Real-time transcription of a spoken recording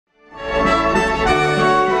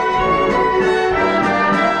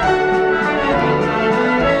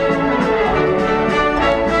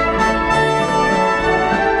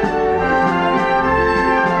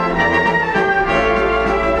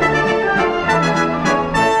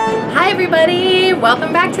everybody!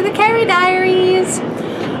 Welcome back to the Carrie Diaries.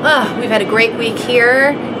 We've had a great week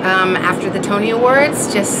here after the Tony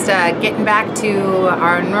Awards, just getting back to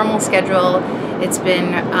our normal schedule. It's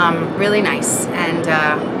been really nice, and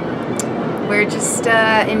we're just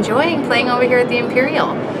enjoying playing over here at the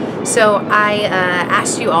Imperial. So I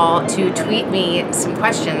asked you all to tweet me some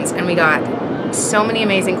questions, and we got so many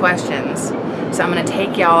amazing questions. So I'm going to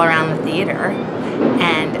take y'all around the theater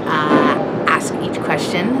and ask each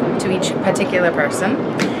question to each particular person.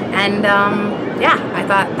 And yeah, I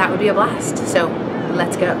thought that would be a blast. So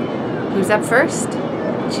let's go. Who's up first?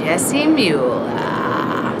 Jessie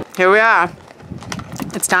Mueller. Here we are.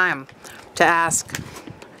 It's time to ask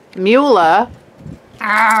Mueller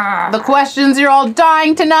the questions you're all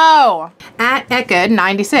dying to know. At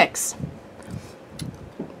Eckerd96.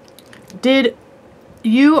 Did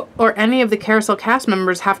you or any of the Carousel cast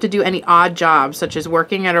members have to do any odd jobs, such as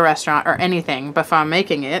working at a restaurant or anything, before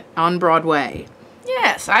making it on Broadway?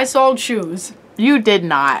 Yes, I sold shoes. You did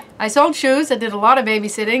not. I sold shoes. I did a lot of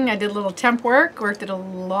babysitting. I did a little temp work, worked at a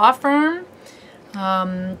law firm,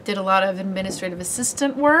 did a lot of administrative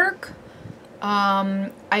assistant work.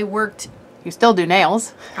 I worked... You still do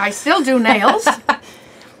nails. I still do nails.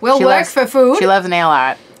 Will work for food. She loves nail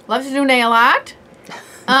art. Loves to do nail art.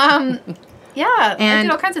 Yeah, and I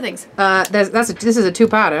did all kinds of things. This is a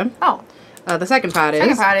two-parter. Oh. The second part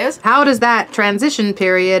is, how does that transition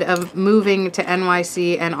period of moving to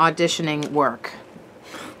NYC and auditioning work?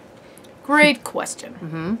 Great question.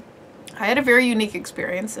 Mm-hmm. I had a very unique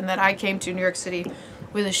experience in that I came to New York City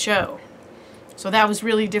with a show. So that was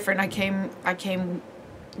really different. I came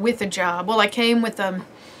with a job. Well, I came with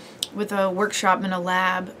a workshop and a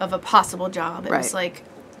lab of a possible job. It was like,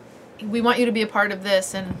 we want you to be a part of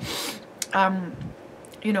this, and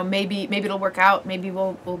you know, maybe it'll work out. Maybe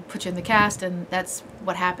we'll put you in the cast, and that's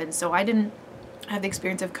what happened. So I didn't have the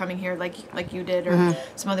experience of coming here like you did, or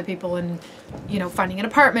some other people, and you know, finding an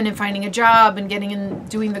apartment and finding a job and getting in,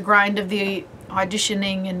 doing the grind of the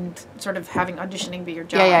auditioning and sort of having auditioning be your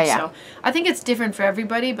job. Yeah. So I think it's different for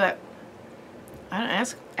everybody, but I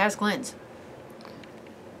don't ask Lindsay.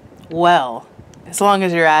 Well, as long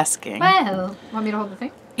as you're asking. Well, want me to hold the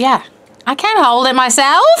thing? Yeah. I can't hold it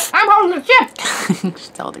myself. I'm holding the chip.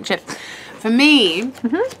 She's holding chip. For me,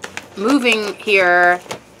 moving here,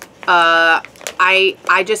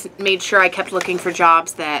 I just made sure I kept looking for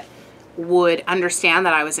jobs that would understand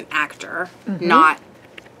that I was an actor, not,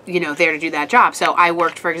 you know, there to do that job. So I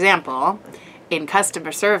worked, for example, in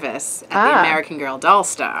customer service at the American Girl Doll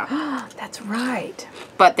Star. That's right.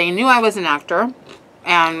 But they knew I was an actor,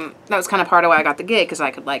 and that was kind of part of why I got the gig, because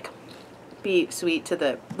I could, like, be sweet to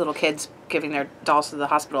the little kids giving their dolls to the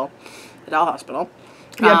hospital, the doll hospital.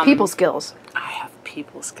 You have people skills. I have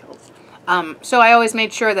people skills. So I always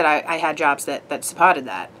made sure that I had jobs that supported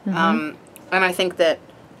that. And I think that,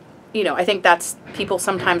 you know, I think that's, people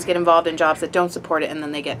sometimes get involved in jobs that don't support it, and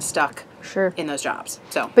then they get stuck in those jobs.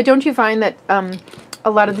 So, but don't you find that a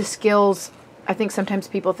lot of the skills, I think sometimes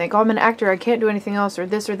people think, oh, I'm an actor, I can't do anything else, or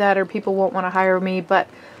this or that, or people won't want to hire me, but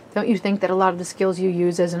don't you think that a lot of the skills you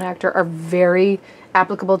use as an actor are very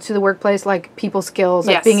applicable to the workplace, like people skills,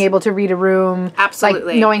 like being able to read a room,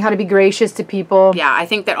 absolutely, like knowing how to be gracious to people? Yeah, I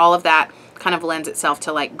think that all of that kind of lends itself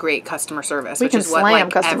to like great customer service, which is what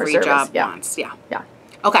like every job wants. Yeah.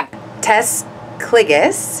 Okay. Tess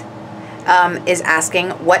Kliggis is asking,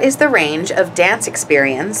 what is the range of dance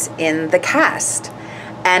experience in the cast?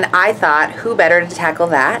 And I thought, who better to tackle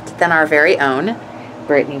that than our very own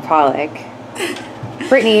Brittany Pollock.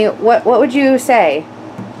 Brittany, what would you say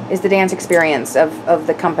is the dance experience of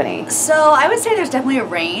the company? So I would say there's definitely a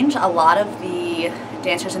range. A lot of the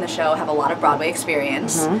dancers in the show have a lot of Broadway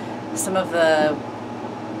experience. Some of the,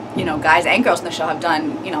 you know, guys and girls in the show have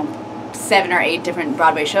done, you know, 7 or 8 different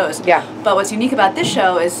Broadway shows. Yeah. But what's unique about this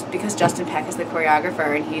show is because Justin Peck is the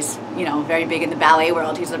choreographer, and he's, you know, very big in the ballet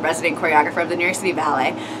world. He's the resident choreographer of the New York City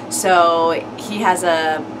Ballet. So he has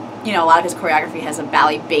a, you know, a lot of his choreography has a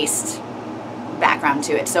ballet-based background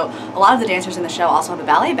to it. So a lot of the dancers in the show also have a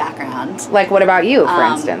ballet background. Like what about you, for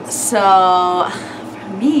instance? So for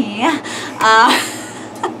me,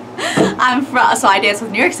 so I dance with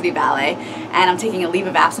New York City Ballet, and I'm taking a leave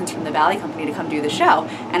of absence from the ballet company to come do the show.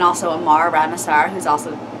 And also Amar Radmasar, who's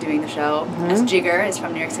also doing the show as Jigger, is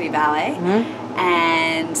from New York City Ballet.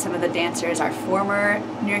 And some of the dancers are former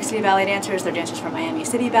New York City Ballet dancers. They're dancers from Miami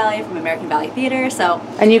City Ballet, from American Ballet Theater. So.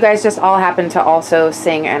 And you guys just all happen to also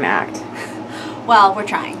sing and act. Well, we're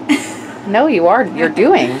trying. No, you are. You're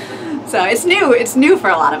doing. So it's new. It's new for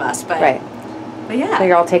a lot of us, but But yeah. So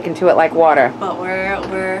you're all taken to it like water. But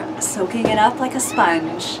we're soaking it up like a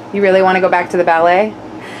sponge. You really want to go back to the ballet?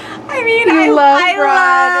 I I mean, I love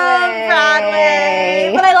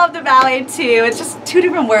Broadway, but I love the ballet too. It's just two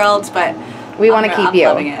different worlds, but We want to keep I'm you.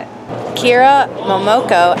 loving it. Kira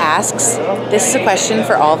Momoko asks, this is a question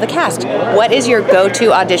for all the cast. What is your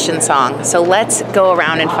go-to audition song? So let's go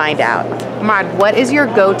around and find out. Ahmad, what is your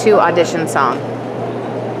go-to audition song?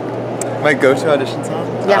 My go-to audition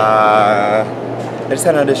song? Yeah. I just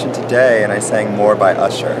had an audition today and I sang More by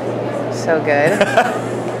Usher. So good.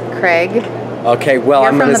 Craig? Okay, well,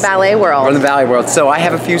 You're from the ballet world. From the ballet world. So I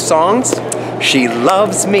have a few songs. She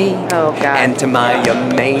Loves Me. Oh, God. And To My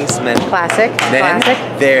Amazement. Classic. Then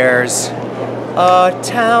Classic. there's A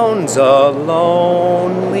Town's a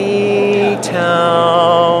Lonely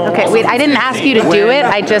Town. Okay, wait, I didn't ask you to do it.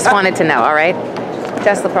 I just wanted to know, all right?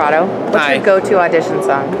 Jess Laprado, what's Hi. your go-to audition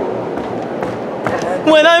song?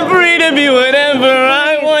 When I'm free to be whatever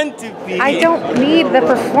I want to be. I don't need the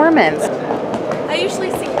performance. I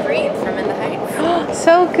usually sing Breathe from In the Heights.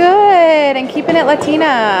 So good, and keeping it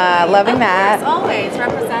Latina. Loving As that. always,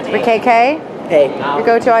 representing. KK, Hey, your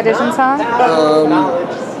go-to audition song?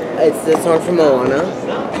 it's the song from Moana.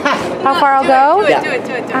 How far I'll go? Do it.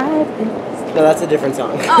 No, that's a different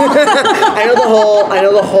song. I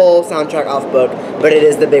know the whole soundtrack off book, but it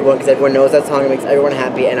is the big one because everyone knows that song. It makes everyone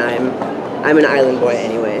happy, and I'm an island boy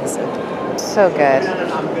anyway. So good.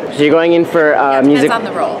 So you're going in for music. Depends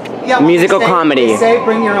on the role. Musical comedy. Say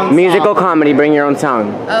bring your own Musical comedy, bring your own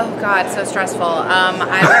song. Oh God, so stressful.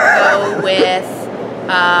 I would go with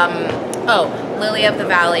Lily of the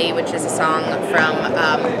Valley, which is a song from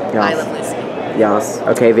I Love Lucy. Yes.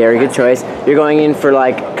 Okay, very good choice. You're going in for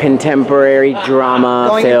like contemporary drama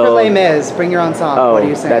Going in film. for Les Mis, bring your own song. Oh, What do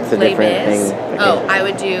you say? that's a Les different Mis. thing. Okay. Oh, I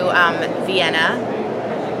would do Vienna.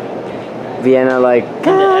 Vienna, like.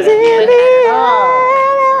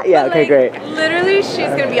 Yeah. Okay, great. Literally, she's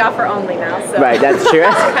gonna be off her only now. So. Right, that's true.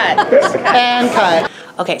 And cut.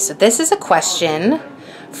 Okay, so this is a question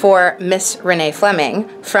for Miss Renee Fleming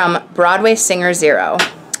from Broadway Singer Zero.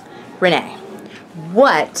 Renee,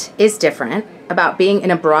 what is different about being in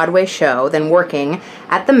a Broadway show than working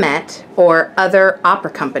at the Met or other opera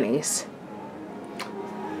companies?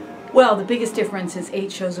 Well, the biggest difference is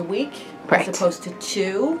 8 shows a week Right. as opposed to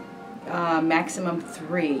 2, maximum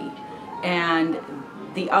 3. And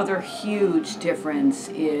the other huge difference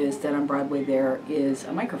is that on Broadway there is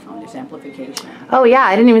a microphone, there's amplification. Oh yeah,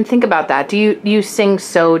 I didn't even think about that. Do you sing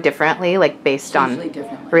so differently, like based on? Hugely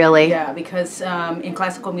differently. Really? Yeah, because in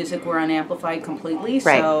classical music we're unamplified completely,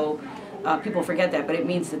 Right. so people forget that, but it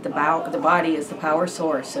means that the body is the power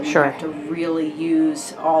source, and Sure. we have to really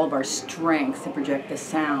use all of our strength to project the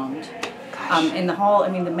sound. In the hall, I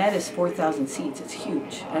mean, the Met is 4,000 seats. It's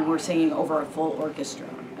huge, and we're singing over a full orchestra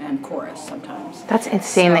and chorus sometimes. That's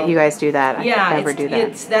insane that you guys do that. I Yeah, could never do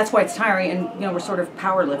that. that's why it's tiring, and we're sort of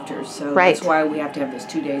power lifters, so Right. that's why we have to have those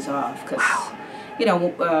 2 days off. Because,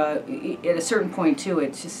 at a certain point too,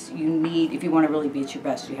 it's just you need, if you want to really be at your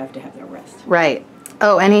best, you have to have that rest. Right.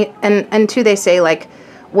 Oh, and too, they say like,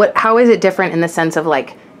 how is it different in the sense of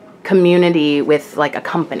like community with like a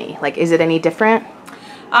company? Like, is it any different?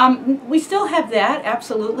 We still have that,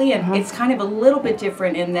 absolutely, and it's kind of a little bit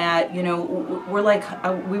different in that, we're like,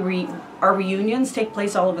 our reunions take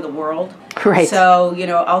place all over the world. Right. So,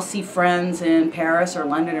 I'll see friends in Paris or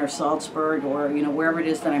London or Salzburg or, wherever it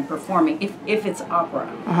is that I'm performing, if it's opera.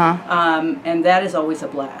 And that is always a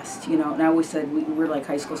blast, And I always said we're like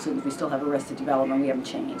high school students, we still have Arrested Development, we haven't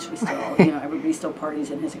changed. We still, everybody still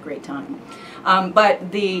parties and has a great time.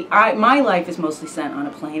 But my life is mostly spent on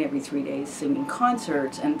a plane every 3 days singing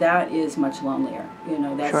concerts, and that is much lonelier.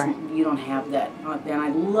 Sure. You don't have that. And I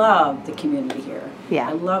love the community here. Yeah.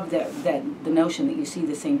 I love the notion that you see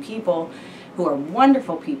the same people who are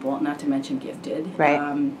wonderful people, not to mention gifted, Right.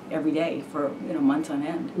 Every day for months on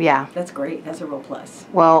end. Yeah. That's great. That's a real plus.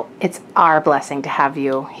 Well, it's our blessing to have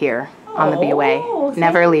you here on the B-Way.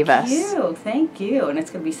 Never leave us. Thank you. And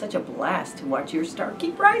it's going to be such a blast to watch your star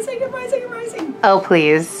keep rising and rising and rising. Oh,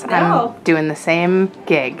 please. No. I'm doing the same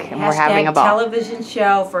gig, and we're having a ball. Television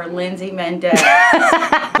show for Lindsay Mendez.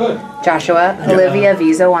 Joshua, Olivia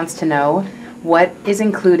Visa wants to know, what is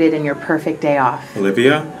included in your perfect day off?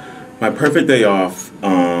 Olivia, my perfect day off,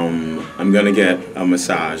 I'm going to get a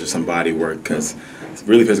massage or some body work because it's a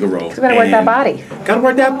really physical role. You gotta work that body. Gotta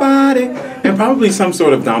work that body. And probably some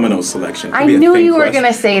sort of domino selection. I knew you were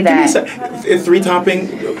gonna say that. 3 topping,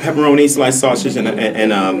 pepperoni, sliced sausage, and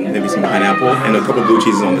maybe some pineapple, and a couple blue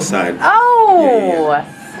cheeses on the side. Oh!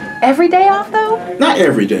 Every day off, though? Not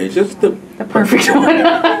every day, just the perfect one.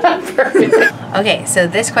 Perfect. Okay, so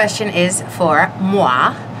this question is for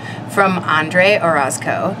moi from Andre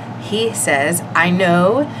Orozco. He says, I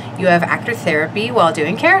know you have actor therapy while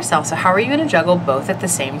doing Carousel, so how are you going to juggle both at the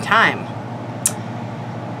same time?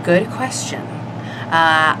 Good question.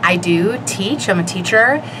 I do teach. I'm a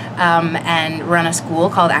teacher and run a school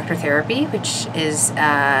called Actor Therapy, which is,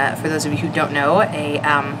 for those of you who don't know, a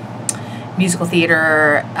musical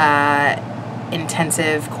theater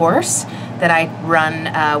intensive course that I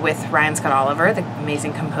run with Ryan Scott Oliver, the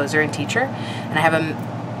amazing composer and teacher. And I have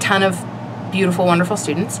a ton of beautiful, wonderful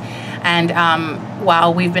students. And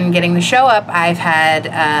while we've been getting the show up, I've had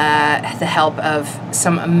the help of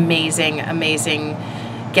some amazing, amazing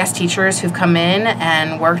guest teachers who've come in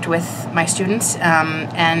and worked with my students,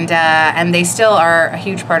 and they still are a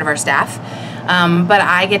huge part of our staff. But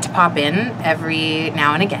I get to pop in every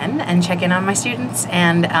now and again and check in on my students,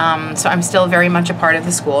 and so I'm still very much a part of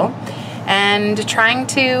the school and trying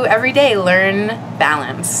to every day learn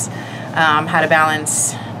balance, how to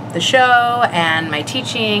balance the show and my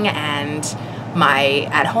teaching and my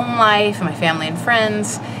at-home life and my family and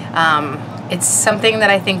friends. It's something that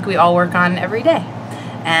I think we all work on every day.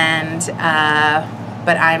 And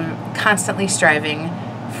but I'm constantly striving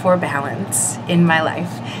for balance in my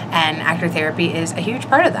life, and actor therapy is a huge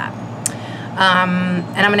part of that.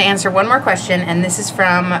 And I'm going to answer one more question, and this is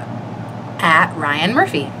from @Ryan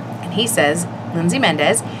Murphy, and he says, Lindsay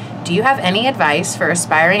Mendez, do you have any advice for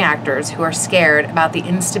aspiring actors who are scared about the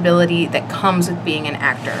instability that comes with being an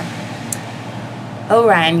actor? Oh,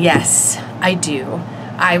 Ryan, yes, I do.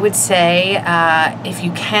 I would say if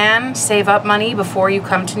you can save up money before you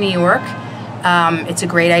come to New York, it's a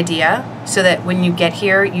great idea, so that when you get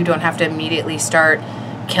here, you don't have to immediately start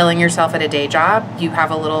killing yourself at a day job. You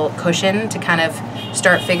have a little cushion to kind of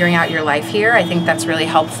start figuring out your life here. I think that's really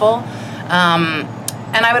helpful.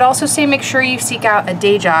 And I would also say make sure you seek out a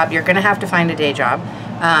day job. You're going to have to find a day job.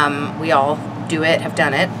 We all do it, have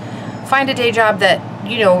done it. Find a day job that,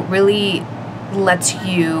 you know, really lets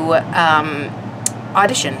you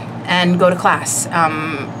audition and go to class,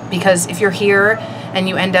 because if you're here and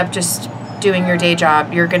you end up just doing your day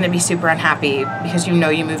job, you're going to be super unhappy because you know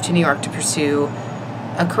you moved to New York to pursue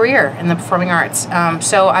a career in the performing arts.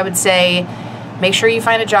 So I would say make sure you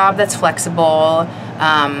find a job that's flexible,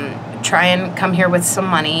 try and come here with some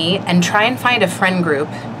money, and try and find a friend group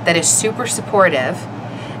that is super supportive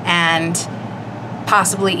and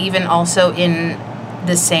possibly even also in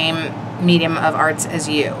the same medium of arts as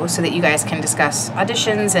you, so that you guys can discuss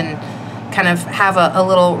auditions and kind of have a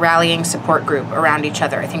little rallying support group around each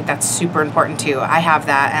other. I think that's super important too. I have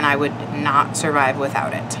that, and I would not survive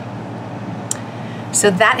without it.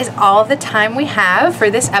 So that is all the time we have for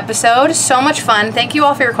this episode. So much fun. Thank you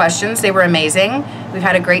all for your questions. They were amazing. We've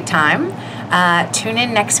had a great time. Tune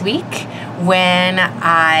in next week when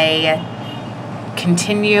I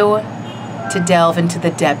continue to delve into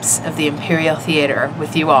the depths of the Imperial Theater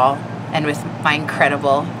with you all and with my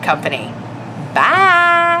incredible company. Bye!